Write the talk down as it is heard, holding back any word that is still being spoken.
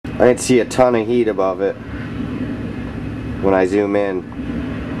I can see a ton of heat above it when I zoom in.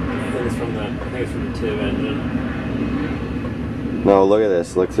 I think it's from the TIV engine. No, look at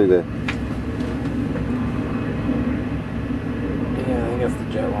this. Look through the... Yeah, I think it's the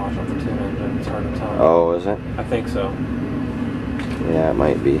jet wash off the TIV engine. It's hard to tell. Oh, is it? I think so. Yeah, it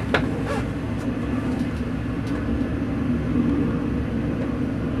might be.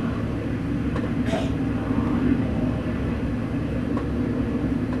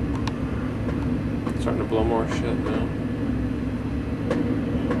 Starting to blow more shit now.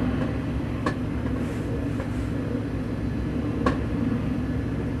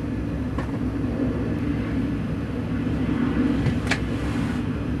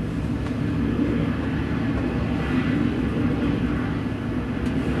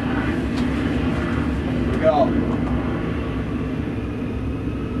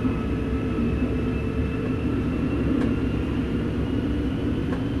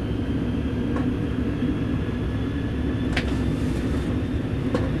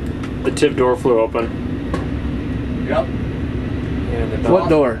 The TIV door flew open. Yep. And What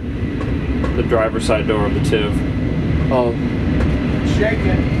door? The driver's side door of the TIV. Oh. Shake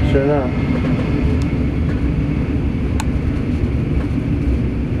it. Sure enough.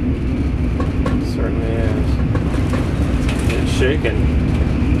 Certainly is. It's shaking.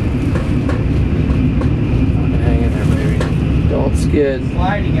 Hang in there, baby. Don't skid.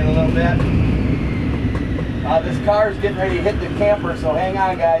 Sliding it a little bit. This car's getting ready to hit the camper, so hang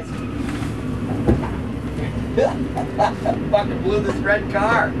on, guys. Fucking blew this red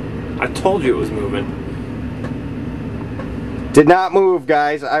car. I told you it was moving. Did not move,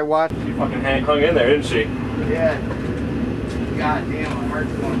 guys. I watched. She fucking hung in there, didn't she? Yeah. God damn, my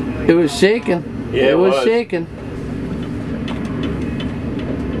heart's going. It was shaking. Yeah, it was shaking.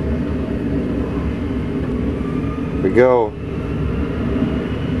 We go.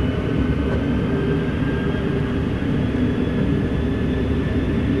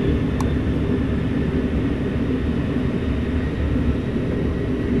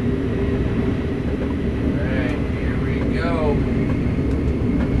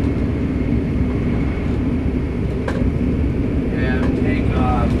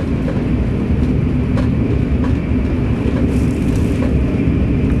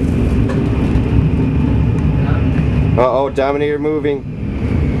 Uh-oh, Dominator moving.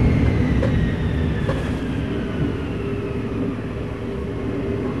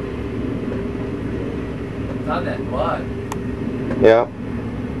 It's on that mud. Yeah.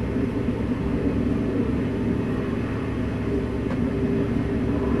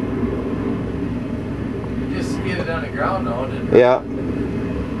 Just get it on the ground now, didn't it? Yeah.